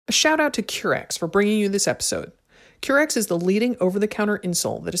A shout out to Curex for bringing you this episode. Curex is the leading over-the-counter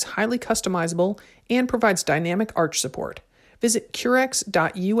insole that is highly customizable and provides dynamic arch support. Visit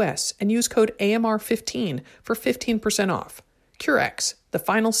curex.us and use code AMR15 for 15% off. Curex, the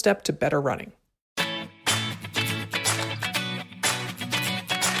final step to better running.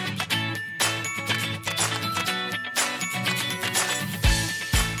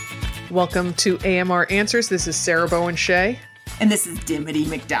 Welcome to AMR Answers. This is Sarah Bowen Shea. And this is Dimity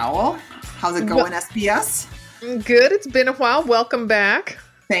McDowell. How's it going, SBS? Good. It's been a while. Welcome back.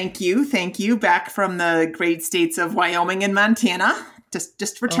 Thank you. Back from the great states of Wyoming and Montana.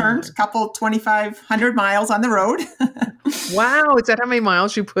 Just returned a couple 2,500 miles on the road. Wow. Is that how many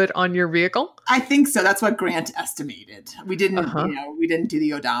miles you put on your vehicle? I think so. That's what Grant estimated. We didn't, we didn't do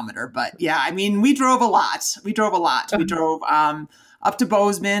the odometer, but yeah, I mean, we drove a lot. We drove up to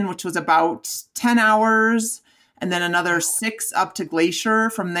Bozeman, which was about 10 hours, and then another 6 up to Glacier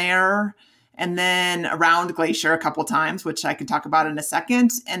from there, and then around Glacier a couple times, which I can talk about in a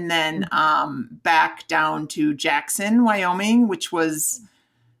second, and then back down to Jackson, Wyoming, which was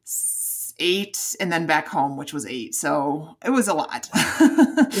 8, and then back home, which was 8. So it was a lot.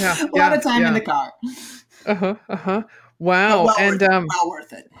 A lot of time in the car. Wow. Well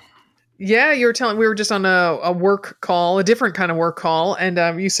worth it. Yeah, you were telling, we were just on a work call, a different kind of work call,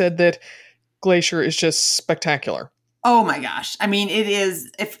 and you said that Glacier is just spectacular. Oh my gosh. I mean, it is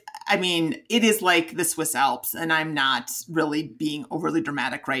like the Swiss Alps, and I'm not really being overly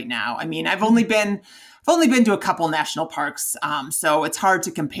dramatic right now. I mean, I've only been to a couple national parks, so it's hard to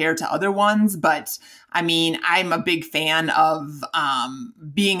compare to other ones, but I mean, I'm a big fan of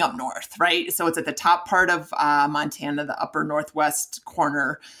being up north, right? So it's at the top part of Montana, the upper northwest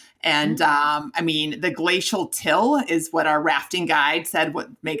corner. And I mean, the glacial till is what our rafting guide said, what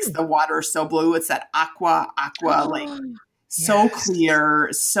makes the water so blue. It's that aqua, like so clear,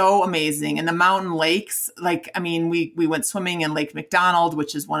 so amazing. And the mountain lakes, like, I mean, we went swimming in Lake McDonald,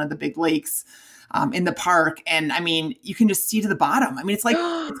 which is one of the big lakes in the park. And I mean, you can just see to the bottom. I mean, it's like,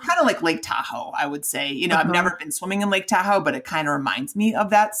 it's kind of like Lake Tahoe, I would say. You know, I've never been swimming in Lake Tahoe, but it kind of reminds me of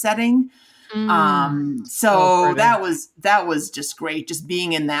that setting. So that was just great, just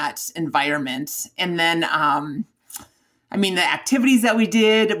being in that environment. And then, I mean, the activities that we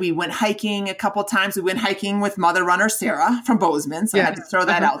did, we went hiking a couple of times. We went hiking with mother runner Sarah from Bozeman. So I had to throw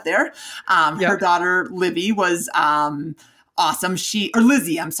that out there. Her daughter, Livy, was, awesome.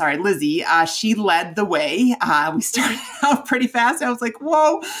 Lizzie, she led the way. We started out pretty fast. I was like,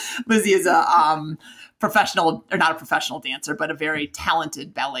 whoa, Lizzie is not a professional dancer, but a very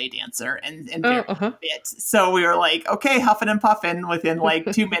talented ballet dancer and very fit. So we were like, okay, huffing and puffing within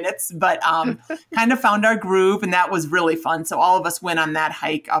like 2 minutes, but kind of found our groove, and that was really fun. So all of us went on that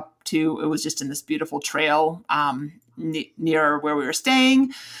hike up to, it was just in this beautiful trail near where we were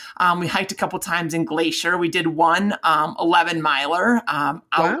staying. We hiked a couple times in Glacier. We did one 11-miler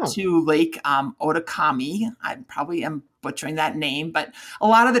out to Lake Otakami. I probably am butchering that name, but a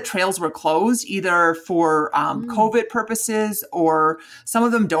lot of the trails were closed either for COVID purposes, or some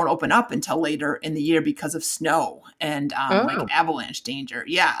of them don't open up until later in the year because of snow and like avalanche danger.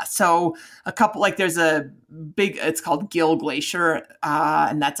 Yeah. So a couple, like there's a big, it's called Gill Glacier.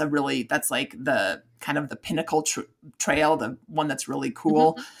 And that's like the kind of the pinnacle trail, the one that's really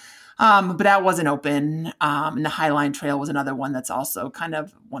cool. But that wasn't open. And the Highline Trail was another one that's also kind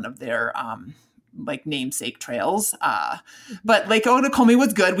of one of their, like namesake trails. But Lake Otakami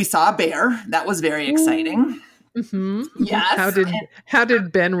was good. We saw a bear. That was very exciting. Yes. How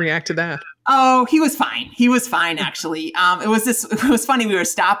did Ben react to that? Oh, he was fine, actually. It was funny. We were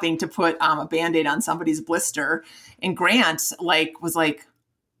stopping to put a Band-Aid on somebody's blister, and Grant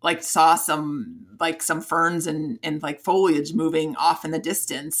saw some ferns and like foliage moving off in the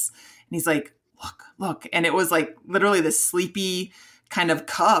distance. And he's like, look. And it was like literally this sleepy kind of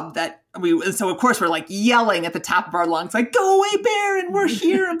cub so of course we're like yelling at the top of our lungs, like, go away, bear, and we're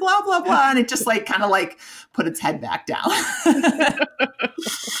here, and blah, blah, blah. And it just like kind of like put its head back down. And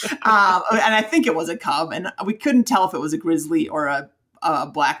I think it was a cub, and we couldn't tell if it was a grizzly or a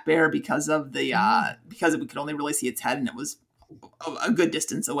black bear because we could only really see its head, and it was a good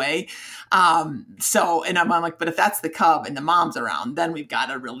distance away. And I'm like, but if that's the cub and the mom's around, then we've got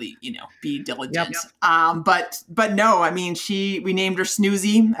to really, be diligent. Yep. But no, I mean, we named her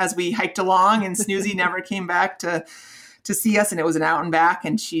Snoozy as we hiked along, and Snoozy never came back to see us. And it was an out and back.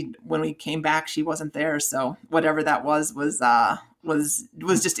 And when we came back, she wasn't there. So whatever that was a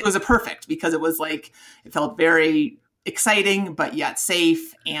perfect, because it was like, it felt very exciting, but yet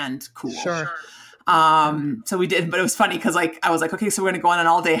safe and cool. Sure. So we did, but it was funny because I was like, okay, so we're going to go on an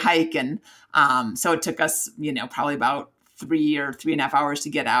all day hike. And, so it took us, probably about 3.5 hours to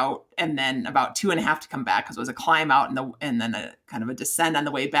get out, and then about 2.5 to come back because it was a climb out and then a kind of a descent on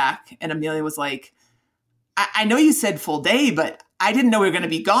the way back. And Amelia was like, I know you said full day, but I didn't know we were going to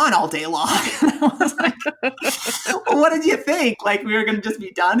be gone all day long. And I was like, well, what did you think? Like we were going to just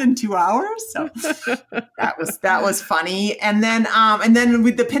be done in 2 hours? So that was funny. And then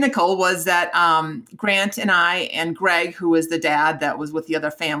with the pinnacle was that Grant and I and Greg, who was the dad that was with the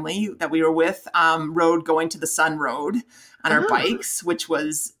other family that we were with, rode Going to the Sun Road on our bikes, which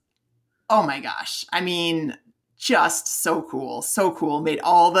was, oh my gosh. I mean, just so cool. So cool. Made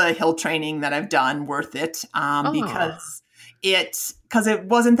all the hill training that I've done worth it because it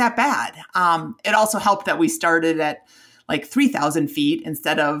wasn't that bad. It also helped that we started at like 3,000 feet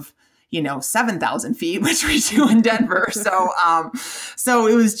instead of, 7,000 feet, which we do in Denver. So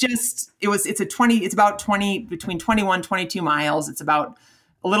it was it's about between 21, 22 miles. It's about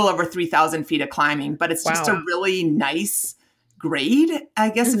a little over 3,000 feet of climbing, but it's just a really nice grade, I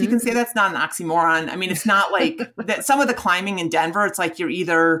guess, if you can say. That's not an oxymoron. I mean, it's not like that. Some of the climbing in Denver, it's like you're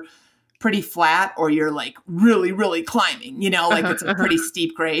either pretty flat or you're like really, really climbing, like it's a pretty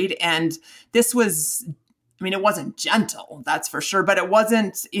steep grade. And this was, I mean, it wasn't gentle, that's for sure, but it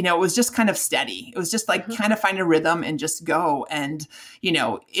wasn't, it was just kind of steady. It was just like kind of find a rhythm and just go. And,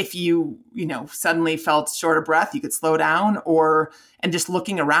 if you, suddenly felt short of breath, you could slow down and just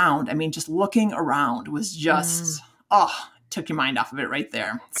looking around. I mean, just looking around was just, took your mind off of it right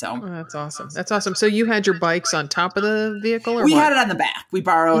there. So that's awesome. That's awesome. So you had your bikes on top of the vehicle, or we had it on the back. We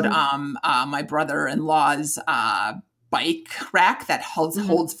borrowed my brother-in-law's bike rack that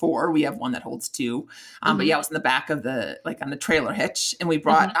holds 4. We have one that holds 2. But yeah, it was in the back of on the trailer hitch, and we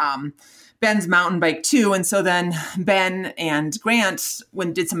brought Ben's mountain bike too. And so then Ben and Grant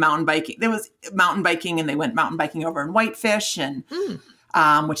did some mountain biking. There was mountain biking, and they went mountain biking over in Whitefish and.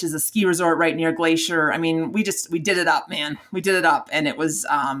 Which is a ski resort right near Glacier. I mean, we did it up, man. We did it up, and it was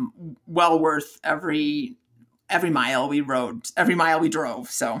well worth every mile we rode, every mile we drove.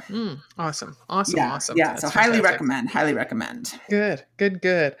 So awesome. Yeah. That's so highly recommend.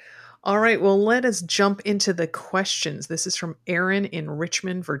 Good. All right. Well, let us jump into the questions. This is from Erin in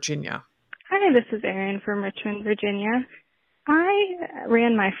Richmond, Virginia. Hi, this is Erin from Richmond, Virginia. I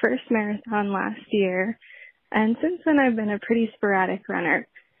ran my first marathon last year. And since then, I've been a pretty sporadic runner.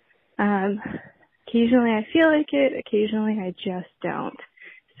 Occasionally I feel like it, occasionally I just don't.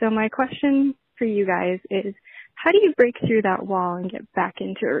 So my question for you guys is, how do you break through that wall and get back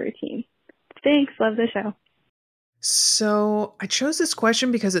into a routine? Thanks, love the show. So I chose this question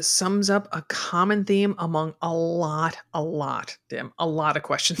because it sums up a common theme among a lot of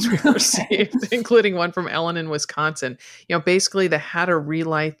questions we've received, including one from Ellen in Wisconsin. Basically how to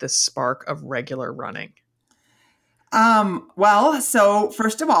relight the spark of regular running. Well, so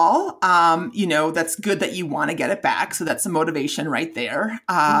first of all, that's good that you want to get it back. So that's the motivation right there.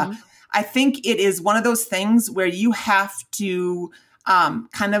 I think it is one of those things where you have to,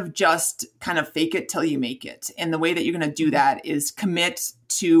 kind of fake it till you make it. And the way that you're going to do that is commit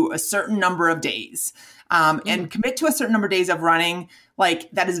to a certain number of days, and commit to a certain number of days of running, like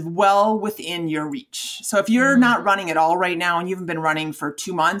that is well within your reach. So if you're not running at all right now and you haven't been running for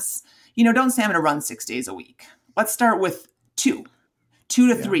 2 months, don't say I'm going to run 6 days a week. Let's start with 2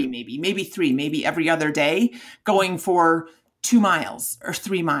 to 3, maybe 3, maybe every other day, going for 2 miles or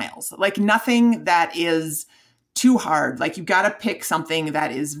 3 miles. Like nothing that is too hard. Like you've got to pick something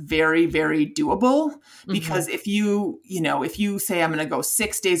that is very, very doable, because if you say I'm going to go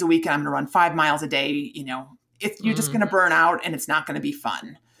 6 days a week and I'm going to run 5 miles a day, you're just going to burn out and it's not going to be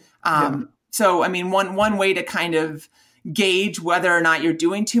fun. So, I mean, one way to kind of gauge whether or not you're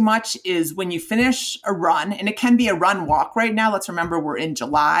doing too much is when you finish a run, and it can be a run walk right now. Let's remember we're in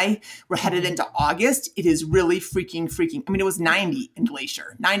July, we're headed into August. It is really freaking. I mean, it was 90 in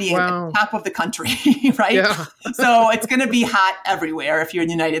Glacier, 90 at the top of the country, right? Yeah. So it's going to be hot everywhere if you're in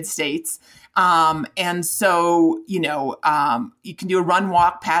the United States. And so, you can do a run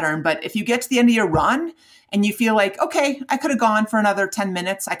walk pattern, but if you get to the end of your run and you feel like, okay, I could have gone for another 10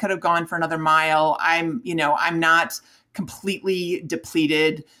 minutes. I could have gone for another mile. I'm not completely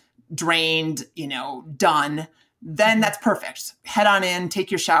depleted, drained, done, then that's perfect. Head on in, take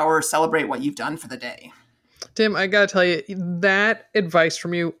your shower, celebrate what you've done for the day. Tim, I got to tell you, that advice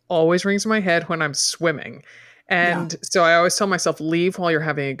from you always rings in my head when I'm swimming. And so I always tell myself, leave while you're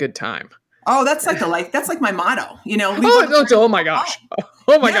having a good time. Oh, that's like that's like my motto, Oh my gosh.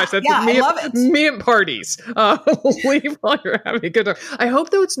 Oh my gosh. That's I love it. Me at parties. Leave while you're having a good time. I hope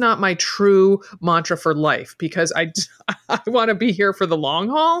though it's not my true mantra for life, because I want to be here for the long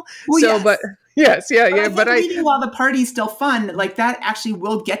haul. Well, but leaving while the party's still fun, like that actually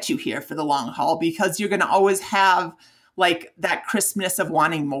will get you here for the long haul, because you're going to always have like that crispness of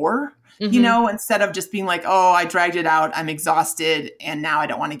wanting more, you know, instead of just being like, oh, I dragged it out, I'm exhausted, and now I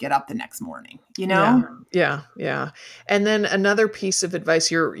don't want to get up the next morning, you know? Yeah. And then another piece of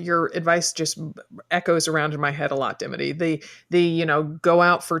advice, your advice just echoes around in my head a lot, Dimity. The go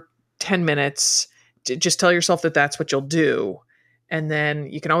out for 10 minutes, just tell yourself that that's what you'll do. And then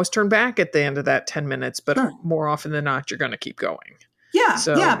you can always turn back at the end of that 10 minutes, but more often than not, you're going to keep going. Yeah.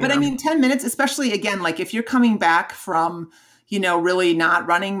 So, but I mean, 10 minutes, especially again, like if you're coming back from, really not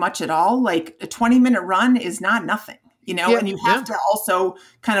running much at all, like a 20-minute run is not nothing, and you have to also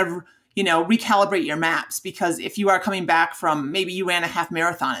kind of, recalibrate your maps, because if you are coming back from, maybe you ran a half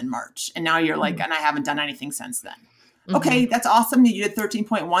marathon in March and now you're like, and I haven't done anything since then. Okay. That's awesome that you did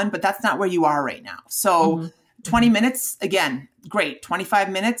 13.1, but that's not where you are right now. So 20 minutes, again, great. 25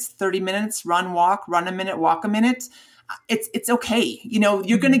 minutes, 30 minutes, run a minute, walk a minute. It's okay.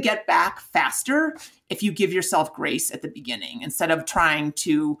 You're going to get back faster if you give yourself grace at the beginning, instead of trying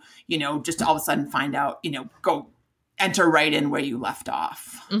to, just all of a sudden find out, go enter right in where you left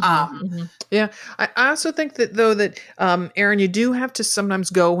off. Yeah. I also think that though that, Erin, you do have to sometimes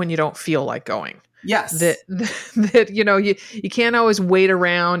go when you don't feel like going. Yes. That you can't always wait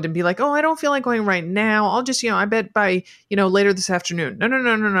around and be like, oh, I don't feel like going right now. I'll just, I bet by, later this afternoon.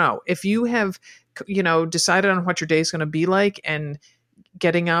 No. If you have, decided on what your day is going to be like, and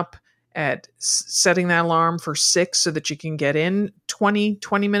getting up at setting that alarm for 6 so that you can get in 20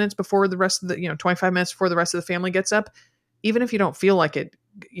 minutes before the rest of the, 25 minutes before the rest of the family gets up, even if you don't feel like it,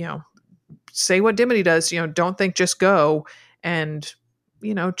 say what Dimity does, don't think, just go. And,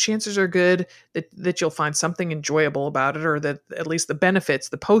 chances are good that you'll find something enjoyable about it, or that at least the benefits,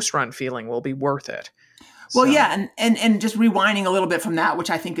 the post-run feeling will be worth it. Well, yeah. And just rewinding a little bit from that, which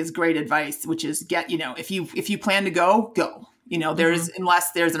I think is great advice, which is if you plan to go. There's,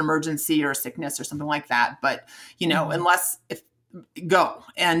 unless there's an emergency or a sickness or something like that, but, go.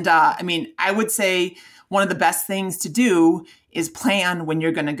 And, I would say one of the best things to do is plan when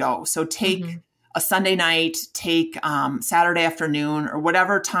you're going to go. So take a Sunday night, take Saturday afternoon, or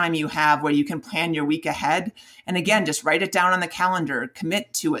whatever time you have where you can plan your week ahead. And again, just write it down on the calendar,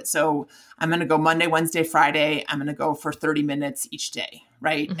 commit to it. So I'm going to go Monday, Wednesday, Friday. I'm going to go for 30 minutes each day.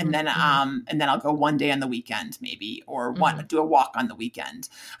 Right. And then I'll go one day on the weekend, maybe, or do a walk on the weekend.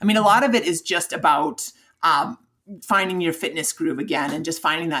 I mean, a lot of it is just about finding your fitness groove again, and just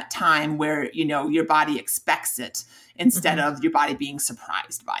finding that time where, your body expects it instead of your body being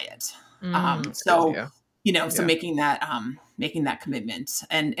surprised by it. So making that commitment,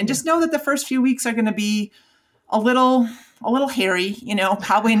 and just know that the first few weeks are going to be a little hairy,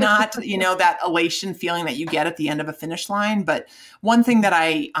 probably not, that elation feeling that you get at the end of a finish line. But one thing that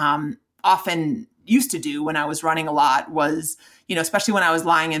I often used to do when I was running a lot was, especially when I was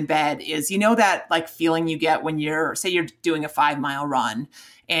lying in bed, is, that like feeling you get when you're doing a 5-mile run,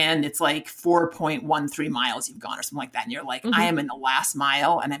 and it's like 4.13 miles you've gone or something like that. And you're like, I am in the last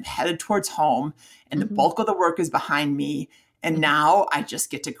mile and I'm headed towards home, and the bulk of the work is behind me. And now I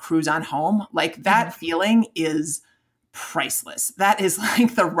just get to cruise on home. Like that feeling is priceless. That is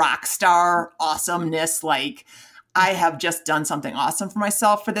like the rock star awesomeness. Like, I have just done something awesome for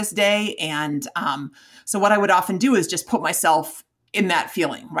myself for this day. And so what I would often do is just put myself in that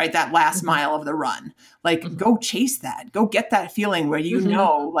feeling, right? That last mile of the run, like go chase that, go get that feeling where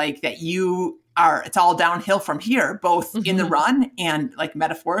like that you are, it's all downhill from here, both in the run and like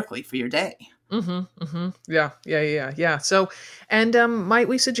metaphorically for your day. Yeah. So, and might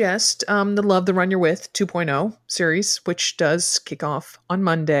we suggest the Love the Run You're With 2.0 series, which does kick off on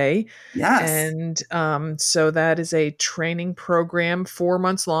Monday. Yes. And so that is a training program 4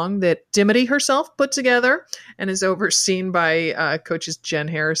 months long that Dimity herself put together and is overseen by coaches Jen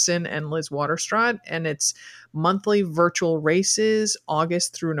Harrison and Liz Waterstraat. And it's monthly virtual races,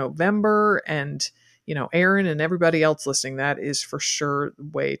 August through November. And Erin and everybody else listening, that is for sure the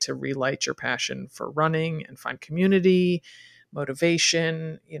way to relight your passion for running and find community,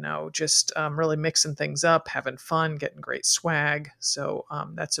 motivation, just really mixing things up, having fun, getting great swag. So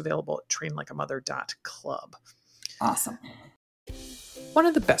that's available at trainlikeamother.club. Awesome. One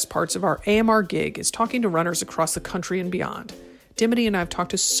of the best parts of our AMR gig is talking to runners across the country and beyond. Dimity and I have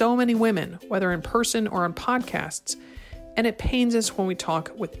talked to so many women, whether in person or on podcasts, and it pains us when we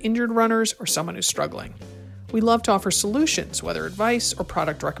talk with injured runners or someone who's struggling. We love to offer solutions, whether advice or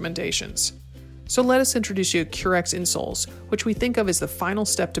product recommendations. So let us introduce you to Curex insoles, which we think of as the final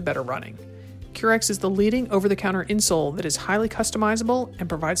step to better running. Curex is the leading over-the-counter insole that is highly customizable and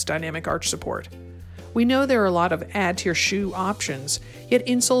provides dynamic arch support. We know there are a lot of add-to-your-shoe options, yet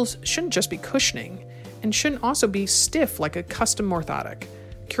insoles shouldn't just be cushioning, and shouldn't also be stiff like a custom orthotic.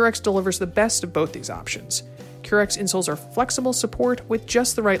 Curex delivers the best of both these options. Curex insoles are flexible support with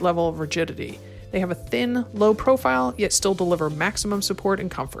just the right level of rigidity. They have a thin, low profile, yet still deliver maximum support and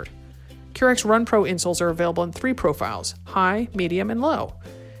comfort. Curex Run Pro insoles are available in 3 profiles: high, medium, and low.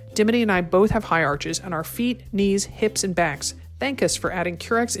 Dimity and I both have high arches, and our feet, knees, hips, and backs thank us for adding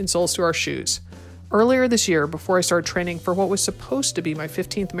Curex insoles to our shoes. Earlier this year, before I started training for what was supposed to be my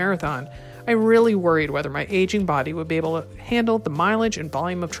 15th marathon, I really worried whether my aging body would be able to handle the mileage and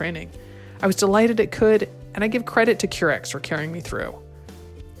volume of training. I was delighted it could, and I give credit to Curex for carrying me through.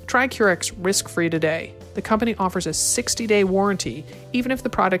 Try Curex risk-free today. The company offers a 60-day warranty, even if the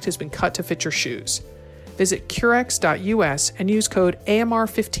product has been cut to fit your shoes. Visit Curex.us and use code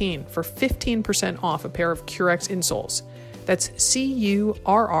AMR15 for 15% off a pair of Curex insoles. That's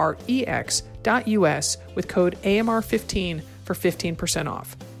CURREX.us with code AMR15 for 15%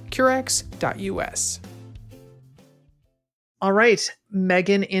 off. Curex.us. All right,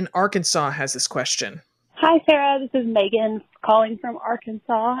 Megan in Arkansas has this question. Hi, Sarah. This is Megan calling from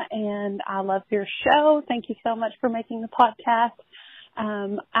Arkansas, and I love your show. Thank you so much for making the podcast.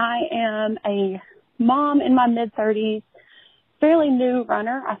 I am a mom in my mid-30s, fairly new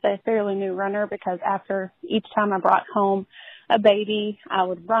runner. I say fairly new runner because after each time I brought home a baby, I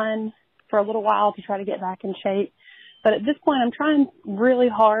would run for a little while to try to get back in shape. But at this point, I'm trying really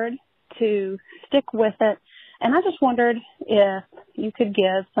hard to stick with it. And I just wondered if you could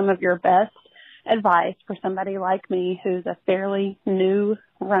give some of your best advice for somebody like me who's a fairly new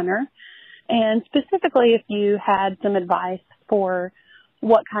runner. And specifically, if you had some advice for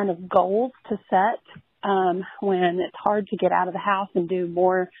what kind of goals to set when it's hard to get out of the house and do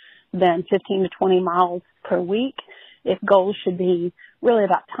more than 15 to 20 miles per week, if goals should be really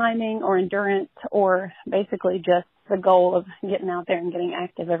about timing or endurance or basically just the goal of getting out there and getting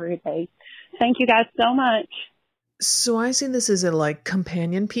active every day. Thank you guys so much. So I see this as a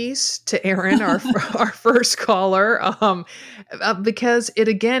companion piece to Erin, our first caller, because it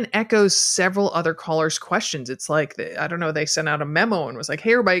again echoes several other callers' questions. It's like, I don't know, they sent out a memo and was like,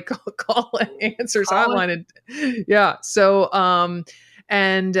 "Hey, everybody, call Answers Hotline." And yeah. So,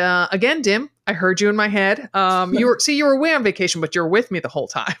 again, Dim, I heard you in my head. You were away on vacation, but you're with me the whole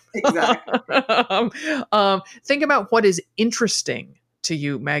time. Exactly. Think about what is interesting to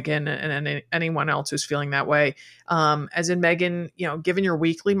you, Megan, and anyone else who's feeling that way. As in Megan, given your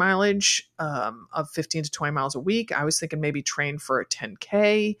weekly mileage of 15 to 20 miles a week, I was thinking maybe train for a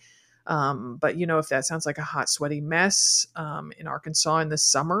 10K. But if that sounds like a hot, sweaty mess in Arkansas in the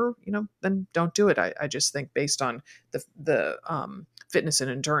summer, then don't do it. I just think based on the fitness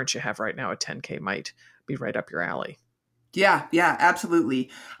and endurance you have right now, a 10K might be right up your alley. Yeah, absolutely.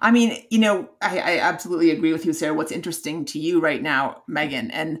 I mean, I absolutely agree with you, Sarah. What's interesting to you right now,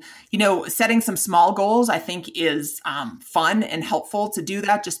 Megan, and, setting some small goals, I think is fun and helpful to do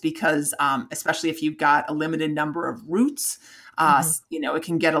that just because, especially if you've got a limited number of routes, it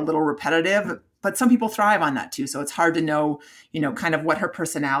can get a little repetitive, but some people thrive on that too. So it's hard to know, kind of what her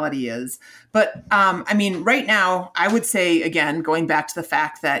personality is. But right now, I would say, again, going back to the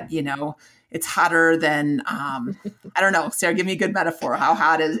fact that, it's hotter than, I don't know, Sarah, give me a good metaphor. How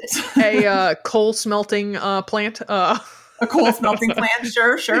hot is it? A coal smelting plant. A coal smelting plant.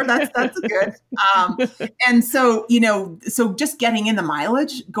 Sure. That's good. And so, so just getting in the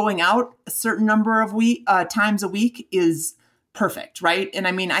mileage, going out a certain number of times a week is perfect, right? And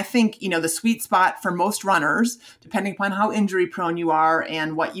I think, the sweet spot for most runners, depending upon how injury prone you are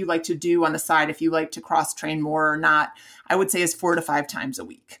and what you like to do on the side, if you like to cross train more or not, I would say is 4 to 5 times a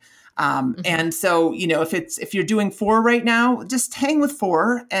week. And so, if you're doing 4 right now, just hang with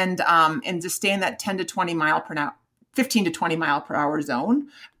 4 and just stay in that 10 to 20 mile per hour, 15 to 20 mile per hour zone,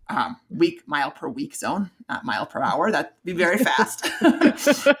 mile per week zone, not mile per hour. That'd be very fast.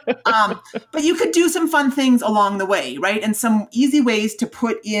 But you could do some fun things along the way, right? And some easy ways to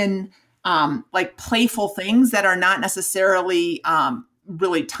put in, playful things that are not necessarily,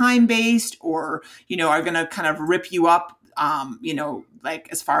 really time-based or, are going to kind of rip you up.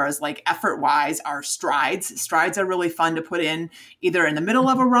 As far as effort wise, are strides. Strides are really fun to put in either in the middle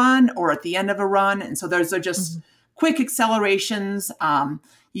of a run or at the end of a run. And so those are just quick accelerations.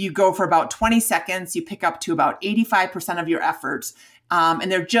 You go for about 20 seconds, you pick up to about 85% of your efforts.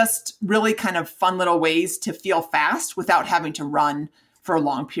 And they're just really kind of fun little ways to feel fast without having to run for a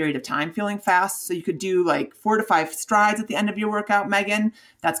long period of time feeling fast. So you could do 4 to 5 strides at the end of your workout, Megan.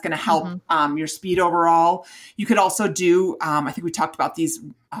 That's going to help your speed overall. You could also do, I think we talked about these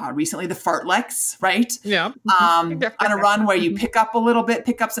recently, the fartleks, right? Yeah. On a run where you pick up a little bit,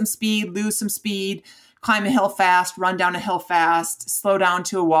 pick up some speed, lose some speed, climb a hill fast, run down a hill fast, slow down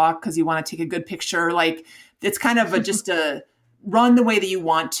to a walk because you want to take a good picture. It's kind of just a run the way that you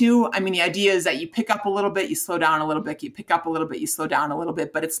want to. I mean, the idea is that you pick up a little bit, you slow down a little bit, you pick up a little bit, you slow down a little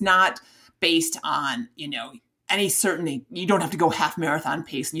bit, but it's not based on, any certainty. You don't have to go half marathon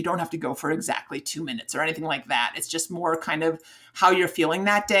pace and you don't have to go for exactly 2 minutes or anything like that. It's just more kind of how you're feeling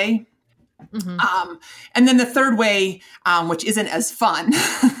that day. Mm-hmm. And then the third way, which isn't as fun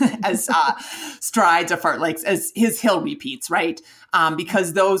as strides or fartleks, as his hill repeats, right?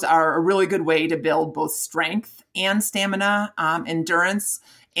 Because those are a really good way to build both strength and stamina, endurance,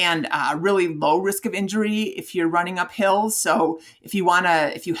 and really low risk of injury if you're running up hills. So if you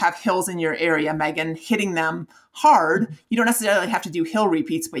have hills in your area, Megan, hitting them hard, you don't necessarily have to do hill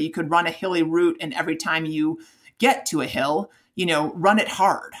repeats, but you could run a hilly route, and every time you get to a hill, run it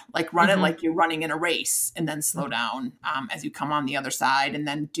hard, like run it like you're running in a race, and then slow down as you come on the other side, and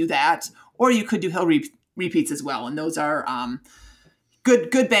then do that. Or you could do hill repeats as well. And those are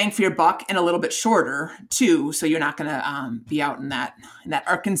good bang for your buck, and a little bit shorter too. So you're not going to be out in that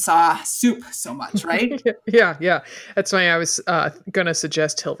Arkansas soup so much, right? Yeah. That's why I was going to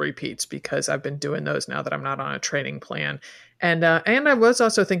suggest hill repeats, because I've been doing those now that I'm not on a training plan. And I was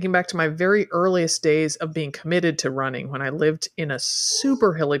also thinking back to my very earliest days of being committed to running when I lived in a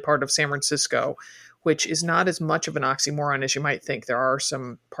super hilly part of San Francisco, which is not as much of an oxymoron as you might think. There are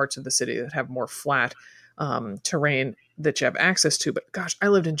some parts of the city that have more flat terrain that you have access to. But gosh, I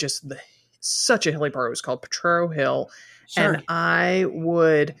lived in just such a hilly part. It was called Potrero Hill. Sure. And I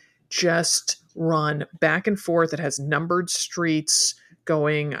would just run back and forth. It has numbered streets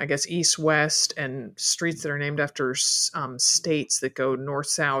going, I guess, east-west, and streets that are named after states that go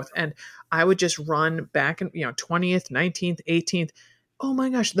north-south. And I would just run back and, 20th, 19th, 18th. Oh my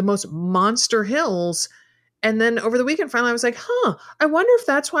gosh, the most monster hills. And then over the weekend, finally, I was like, I wonder if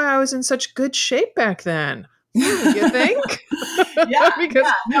that's why I was in such good shape back then. You think? Yeah,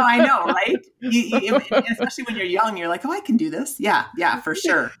 no, I know, right? Especially when you're young, you're like, I can do this. Yeah, for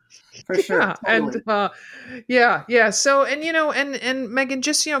sure. For sure. Yeah. Totally. And So, and Megan,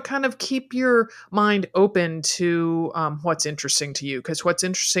 just, kind of keep your mind open to what's interesting to you, because what's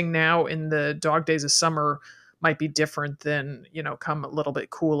interesting now in the dog days of summer might be different than, come a little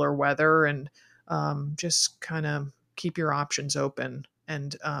bit cooler weather, and just kind of keep your options open,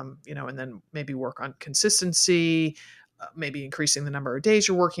 and, and then maybe work on consistency, maybe increasing the number of days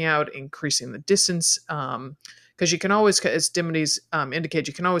you're working out, increasing the distance, because you can always, as Dimity's indicate,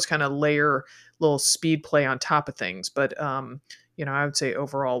 you can always kind of layer little speed play on top of things. But, I would say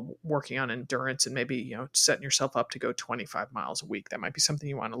overall working on endurance, and maybe, setting yourself up to go 25 miles a week. That might be something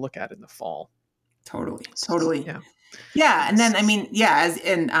you want to look at in the fall. Totally. Yeah. And then,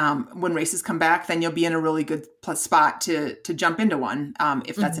 when races come back, then you'll be in a really good spot to jump into one,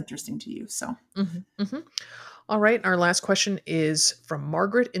 if that's interesting to you. So. All right. Our last question is from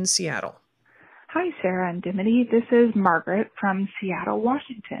Margaret in Seattle. Hi, Sarah and Dimity. This is Margaret from Seattle,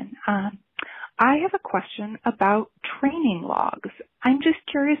 Washington. I have a question about training logs. I'm just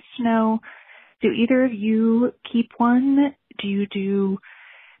curious to know, do either of you keep one? Do you do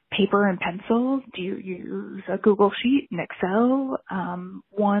paper and pencil? Do you use a Google Sheet, an Excel, some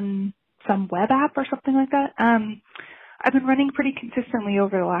web app or something like that? I've been running pretty consistently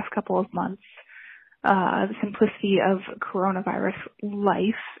over the last couple of months. The simplicity of coronavirus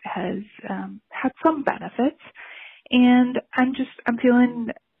life has had some benefits, and I'm feeling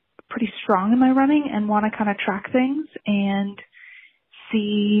pretty strong in my running and want to kind of track things and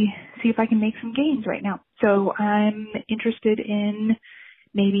see if I can make some gains right now. So I'm interested in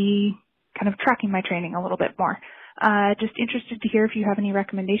maybe kind of tracking my training a little bit more. Just interested to hear if you have any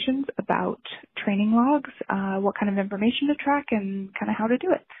recommendations about training logs, what kind of information to track, and kind of how to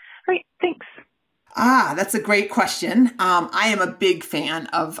do it. All right, thanks. That's a great question. I am a big fan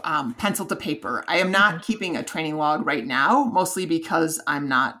of pencil to paper. I am not keeping a training log right now, mostly because I'm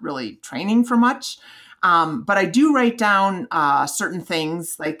not really training for much. But I do write down certain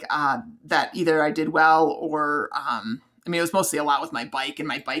things like that either I did well or it was mostly a lot with my bike and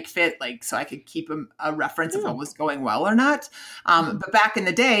my bike fit, so I could keep a reference of what was going well or not. But back in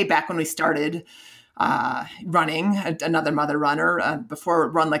the day, back when we started running, Another Mother Runner, before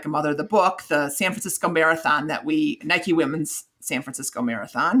Run Like a Mother, the book, the San Francisco Marathon Nike Women's San Francisco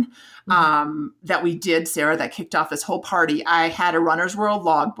Marathon that we did, Sarah, that kicked off this whole party. I had a Runner's World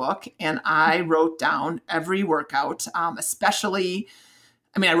logbook, and I wrote down every workout, I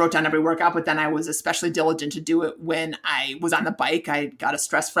wrote down every workout, but then I was especially diligent to do it when I was on the bike. I got a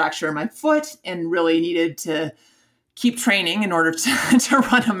stress fracture in my foot and really needed to keep training in order to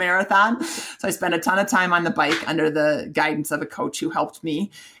run a marathon. So I spent a ton of time on the bike under the guidance of a coach who helped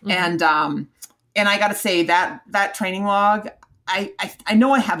me. And I got to say that training log, I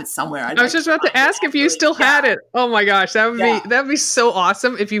know I have it somewhere. I was just about to ask if you still had it. Oh my gosh, that'd be so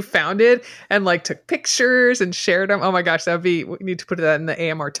awesome if you found it and like took pictures and shared them. Oh my gosh, we need to put that in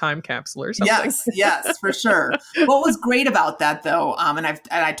the AMR time capsule or something. Yes, for sure. What was great about that though, and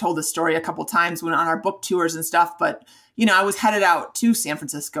I told this story a couple times when on our book tours and stuff, but I was headed out to San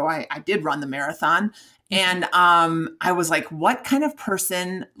Francisco. I did run the marathon. And I was like, what kind of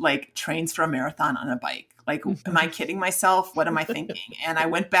person like trains for a marathon on a bike? Like, am I kidding myself? What am I thinking? And I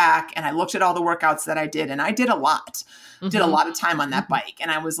went back and I looked at all the workouts that I did, and I did a lot of time on that bike. And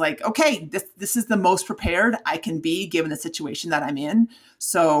I was like, okay, this is the most prepared I can be given the situation that I'm in.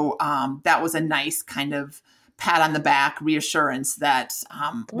 So that was a nice kind of pat on the back, reassurance that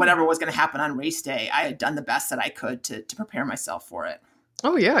whatever was going to happen on race day, I had done the best that I could to prepare myself for it.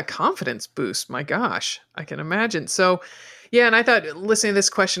 Oh yeah, confidence boost. My gosh, I can imagine. So, yeah, and I thought listening to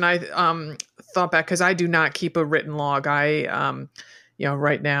this question, I thought back because I do not keep a written log. I,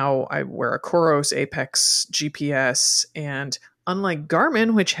 right now I wear a Coros Apex GPS, and unlike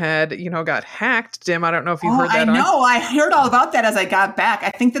Garmin, which had got hacked. Dim, I don't know if you heard that. I know. I heard all about that as I got back. I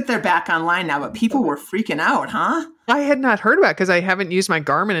think that they're back online now, but people were freaking out, huh? I had not heard about it because I haven't used my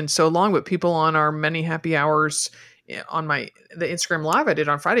Garmin in so long. But people on our many happy hours on the Instagram live I did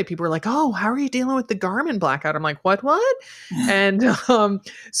on Friday, people were like, oh, how are you dealing with the Garmin blackout? I'm like, what? And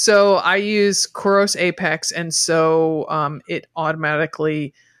so I use Coros Apex. And so it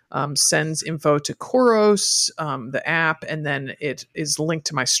automatically sends info to Coros, the app, and then it is linked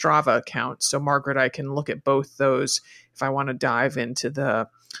to my Strava account. So Margaret, I can look at both those if I want to dive into the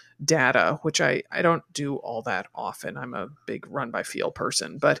data, which I don't do all that often. I'm a big run by feel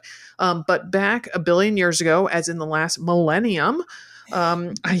person, but back a billion years ago, as in the last millennium,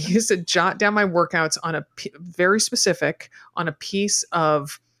 I used to jot down my workouts on very specific on a piece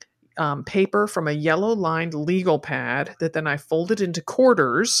of paper from a yellow lined legal pad that then I folded into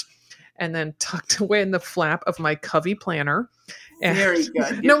quarters and then tucked away in the flap of my Covey planner. And, very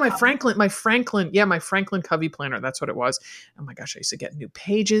good. No, my Franklin Covey planner. That's what it was. Oh my gosh, I used to get new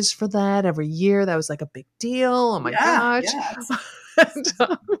pages for that every year. That was like a big deal. Oh my gosh.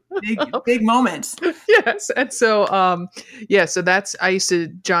 Yeah. Big moment. Yes. And so, so I used to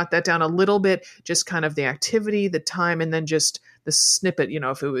jot that down a little bit, just kind of the activity, the time, and then just the snippet,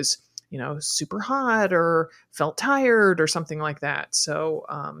 if it was, super hot or felt tired or something like that. So,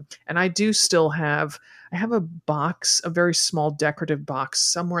 and I do still have a box, a very small decorative box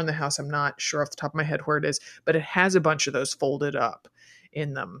somewhere in the house. I'm not sure off the top of my head where it is, but it has a bunch of those folded up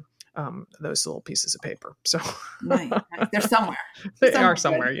in them. Those little pieces of paper. So nice. They're somewhere. They are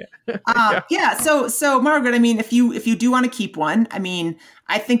somewhere. Yeah. So Margaret, I mean, if you do want to keep one, I mean,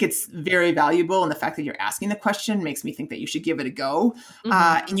 I think it's very valuable. And the fact that you're asking the question makes me think that you should give it a go.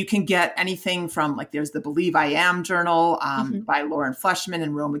 And you can get anything from there's the Believe I Am journal by Lauren Fleshman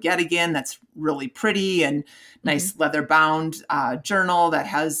and Ro Magedigan. That's really pretty and nice leather bound journal that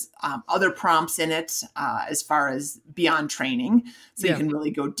has other prompts in it as far as beyond training. So you can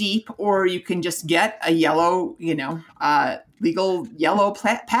really go deep, or you can just get a yellow, legal yellow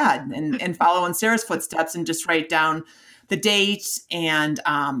pad and follow in Sarah's footsteps and just write down the date and,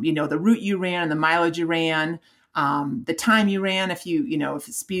 the route you ran and the mileage you ran, the time you ran, if if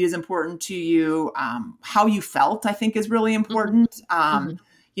speed is important to you, how you felt, I think is really important.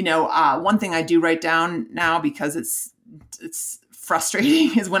 One thing I do write down now because it's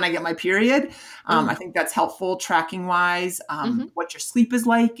frustrating is when I get my period. I think that's helpful tracking wise. What your sleep is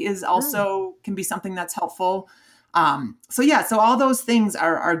like is also can be something that's helpful. So all those things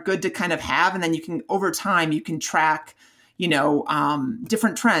are good to kind of have. And then you can, over time, you can track,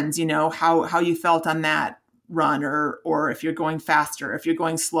 different trends, how you felt on that run or if you're going faster, if you're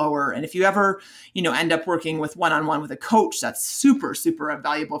going slower. And if you ever, end up working with one-on-one with a coach, that's super, super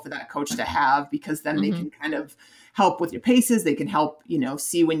valuable for that coach to have, because then they can kind of help with your paces. They can help,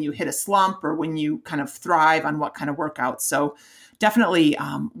 see when you hit a slump or when you kind of thrive on what kind of workout. So definitely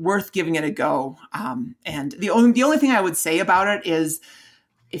worth giving it a go. And the only thing I would say about it is,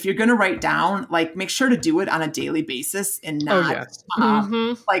 if you're going to write down, make sure to do it on a daily basis and not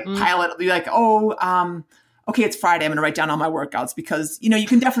pile it. Be like, okay, it's Friday. I'm going to write down all my workouts, because, you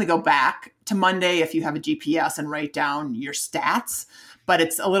can definitely go back to Monday if you have a GPS and write down your stats, but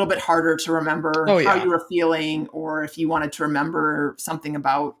it's a little bit harder to remember how you were feeling, or if you wanted to remember something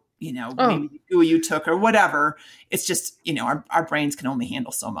about, maybe the GUI you took or whatever. It's just, our brains can only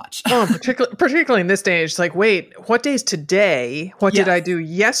handle so much. Particularly in this day, it's like, wait, what day's today? What did I do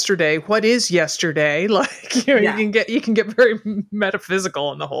yesterday? What is yesterday? Like, you can get very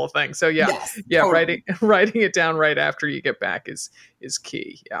metaphysical in the whole thing. So totally. writing it down right after you get back is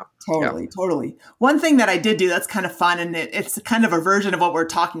key. Yeah. Totally. One thing that I did do that's kind of fun, and it's kind of a version of what we're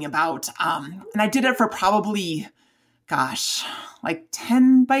talking about. And I did it for probably, like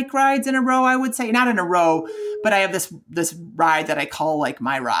 10 bike rides in a row, I would say. Not in a row, but I have this ride that I call like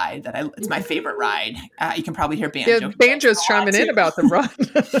my ride. It's my favorite ride. You can probably hear Banjo. Yeah, Banjo's chiming in about the ride.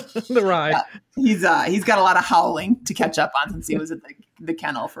 The ride. He's got a lot of howling to catch up on since he was at the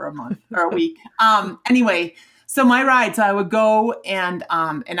kennel for a month or a week. Anyway, so my rides, I would go and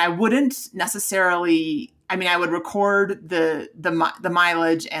I wouldn't necessarily. I mean, I would record the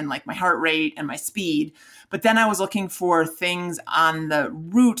mileage and like my heart rate and my speed, but then I was looking for things on the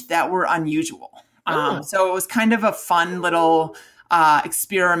route that were unusual. So it was kind of a fun little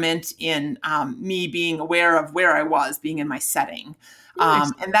experiment in me being aware of where I was, being in my setting.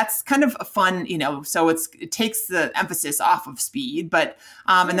 Nice. And that's kind of a fun, so it takes the emphasis off of speed, but,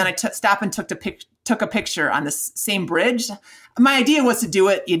 and then I stopped and took a picture on this same bridge. My idea was to do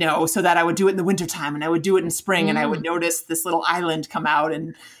it, so that I would do it in the wintertime and I would do it in spring and I would notice this little island come out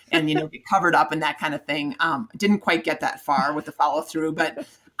and get covered up and that kind of thing. Didn't quite get that far with the follow through, but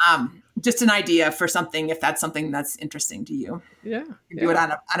just an idea for something, if that's something that's interesting to you. Yeah. You do it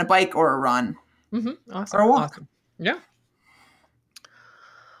on a bike or a run. Mm-hmm. Awesome. Or a walk. Awesome. Yeah.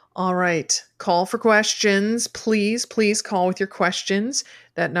 All right. Call for questions. Please call with your questions.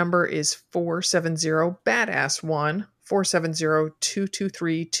 That number is 470-BADASS1,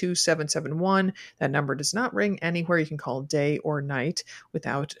 470-223-2771. That number does not ring anywhere. You can call day or night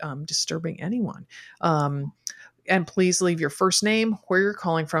without disturbing anyone. And please leave your first name, where you're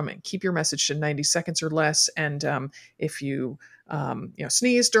calling from, and keep your message to 90 seconds or less. And if you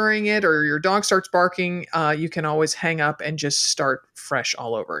sneeze during it or your dog starts barking, you can always hang up and just start fresh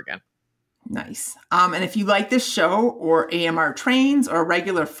all over again. Nice. And if you like this show or AMR Trains or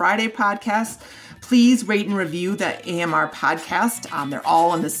regular Friday podcast, please rate and review the AMR podcast. They're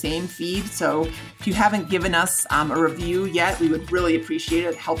all in the same feed. So if you haven't given us a review yet, we would really appreciate it.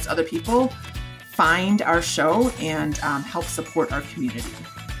 It helps other people find our show and help support our community.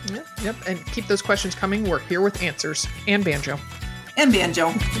 Yep. And keep those questions coming. We're here with answers and Banjo.